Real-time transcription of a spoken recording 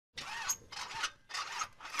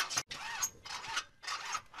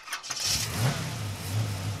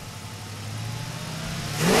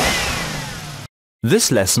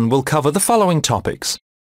This lesson will cover the following topics.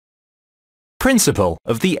 Principle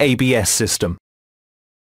of the ABS system.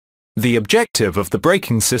 The objective of the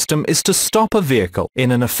braking system is to stop a vehicle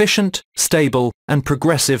in an efficient, stable and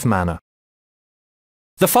progressive manner.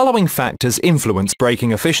 The following factors influence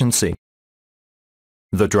braking efficiency: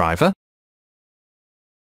 the driver,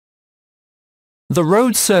 the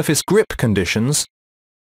road surface grip conditions,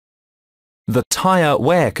 the tyre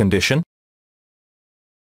wear condition,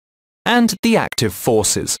 and the active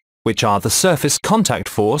forces, which are the surface contact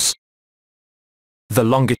force, the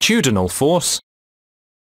longitudinal force,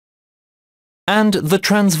 and the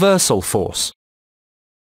transversal force.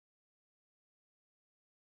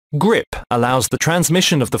 Grip allows the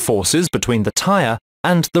transmission of the forces between the tyre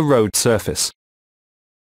and the road surface.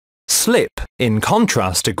 Slip, in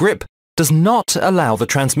contrast to grip, does not allow the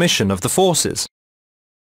transmission of the forces.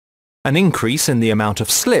 An increase in the amount of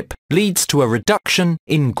slip leads to a reduction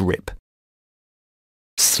in grip.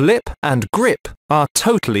 Slip and grip are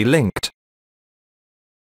totally linked.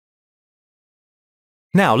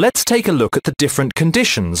 Now let's take a look at the different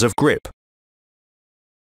conditions of grip.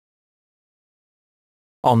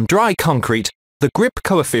 On dry concrete, the grip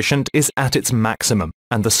coefficient is at its maximum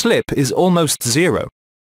and the slip is almost zero.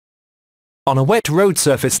 On a wet road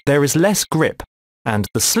surface there is less grip and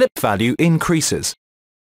the slip value increases.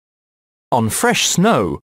 On fresh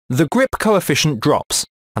snow, the grip coefficient drops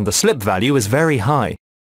and the slip value is very high.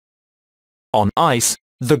 On ice,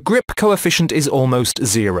 the grip coefficient is almost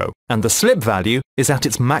zero and the slip value is at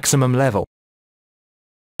its maximum level.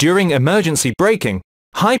 During emergency braking,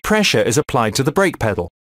 high pressure is applied to the brake pedal.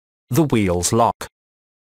 The wheels lock.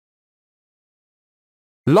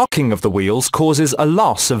 Locking of the wheels causes a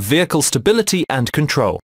loss of vehicle stability and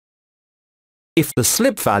control. If the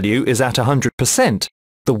slip value is at 100%,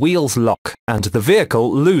 the wheels lock and the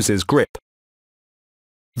vehicle loses grip.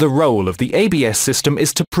 The role of the ABS system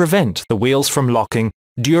is to prevent the wheels from locking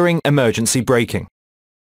during emergency braking.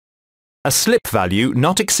 A slip value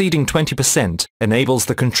not exceeding 20% enables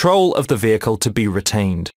the control of the vehicle to be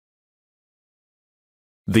retained.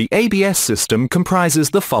 The ABS system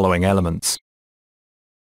comprises the following elements: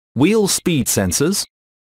 wheel speed sensors,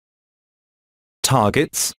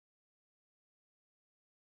 targets,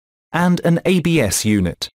 and an ABS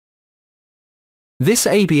unit. This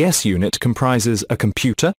ABS unit comprises a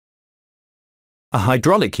computer, a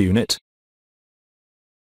hydraulic unit,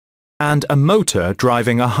 and a motor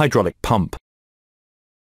driving a hydraulic pump.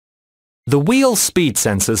 The wheel speed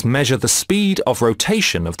sensors measure the speed of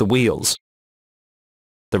rotation of the wheels.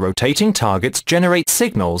 The rotating targets generate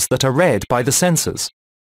signals that are read by the sensors.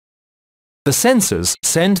 The sensors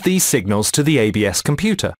send these signals to the ABS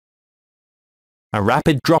computer. A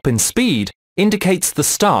rapid drop in speed indicates the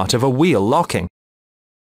start of a wheel locking.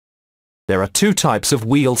 There are two types of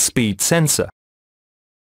wheel speed sensor: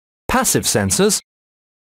 passive sensors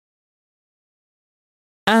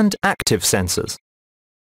and active sensors.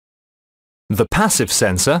 The passive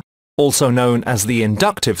sensor, also known as the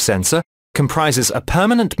inductive sensor, comprises a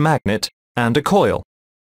permanent magnet and a coil.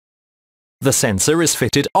 The sensor is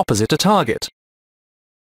fitted opposite a target.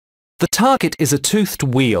 The target is a toothed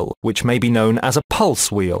wheel, which may be known as a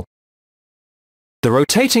pulse wheel. The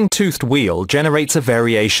rotating toothed wheel generates a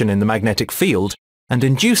variation in the magnetic field and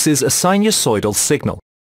induces a sinusoidal signal.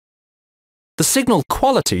 The signal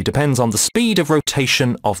quality depends on the speed of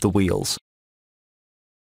rotation of the wheels.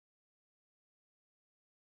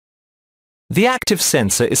 The active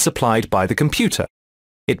sensor is supplied by the computer.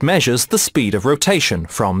 It measures the speed of rotation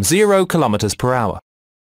from 0 km/h.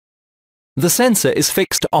 The sensor is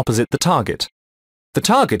fixed opposite the target. The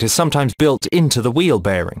target is sometimes built into the wheel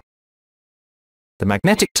bearing. The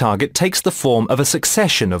magnetic target takes the form of a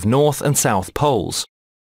succession of north and south poles.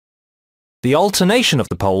 The alternation of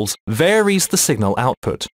the poles varies the signal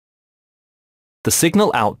output. The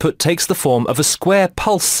signal output takes the form of a square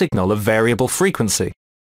pulse signal of variable frequency.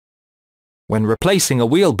 When replacing a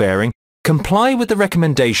wheel bearing, comply with the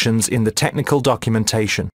recommendations in the technical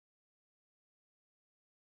documentation.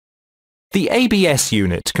 The ABS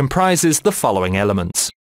unit comprises the following elements: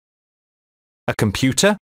 a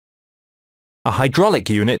computer, a hydraulic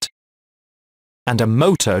unit, and a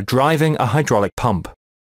motor driving a hydraulic pump.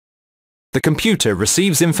 The computer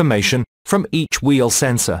receives information from each wheel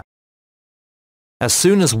sensor. As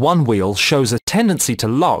soon as one wheel shows a tendency to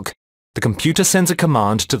lock, the computer sends a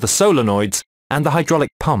command to the solenoids and the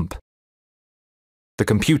hydraulic pump. The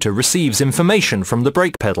computer receives information from the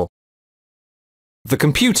brake pedal. The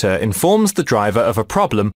computer informs the driver of a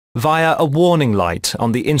problem via a warning light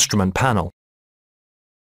on the instrument panel.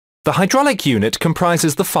 The hydraulic unit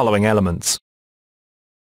comprises the following elements: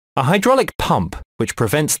 A hydraulic pump, which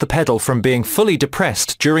prevents the pedal from being fully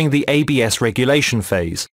depressed during the ABS regulation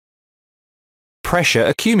phase. Pressure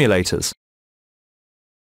accumulators.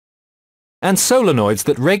 And solenoids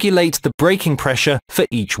that regulate the braking pressure for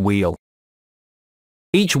each wheel.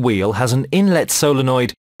 Each wheel has an inlet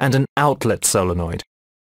solenoid and an outlet solenoid.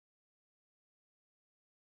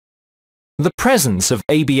 The presence of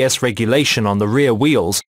ABS regulation on the rear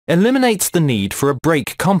wheels eliminates the need for a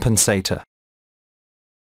brake compensator.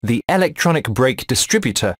 The electronic brake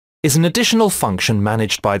distributor is an additional function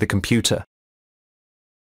managed by the computer.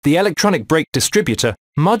 The electronic brake distributor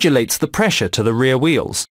modulates the pressure to the rear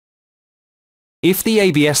wheels. If the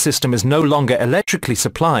ABS system is no longer electrically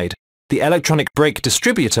supplied, the electronic brake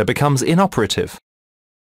distributor becomes inoperative.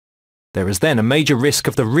 There is then a major risk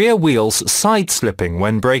of the rear wheels side-slipping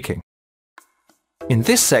when braking. In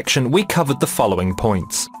this section, we covered the following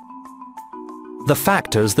points. The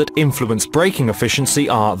factors that influence braking efficiency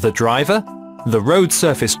are the driver, the road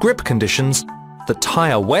surface grip conditions, the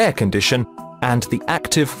tyre wear condition, and the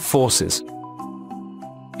active forces.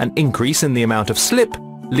 An increase in the amount of slip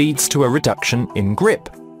leads to a reduction in grip.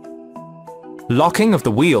 Locking of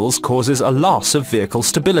the wheels causes a loss of vehicle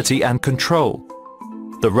stability and control.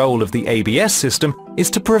 The role of the ABS system is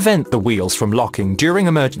to prevent the wheels from locking during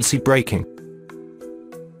emergency braking.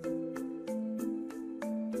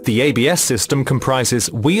 The ABS system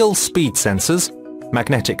comprises wheel speed sensors,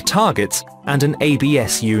 magnetic targets, and an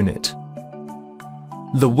ABS unit.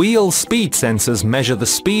 The wheel speed sensors measure the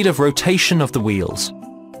speed of rotation of the wheels.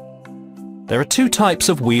 There are two types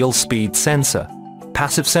of wheel speed sensor: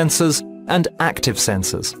 passive sensors and active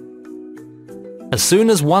sensors. As soon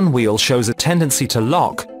as one wheel shows a tendency to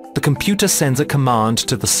lock, the computer sends a command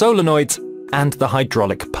to the solenoids and the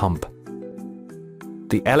hydraulic pump.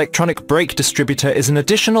 The electronic brake distributor is an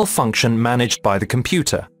additional function managed by the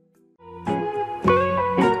computer.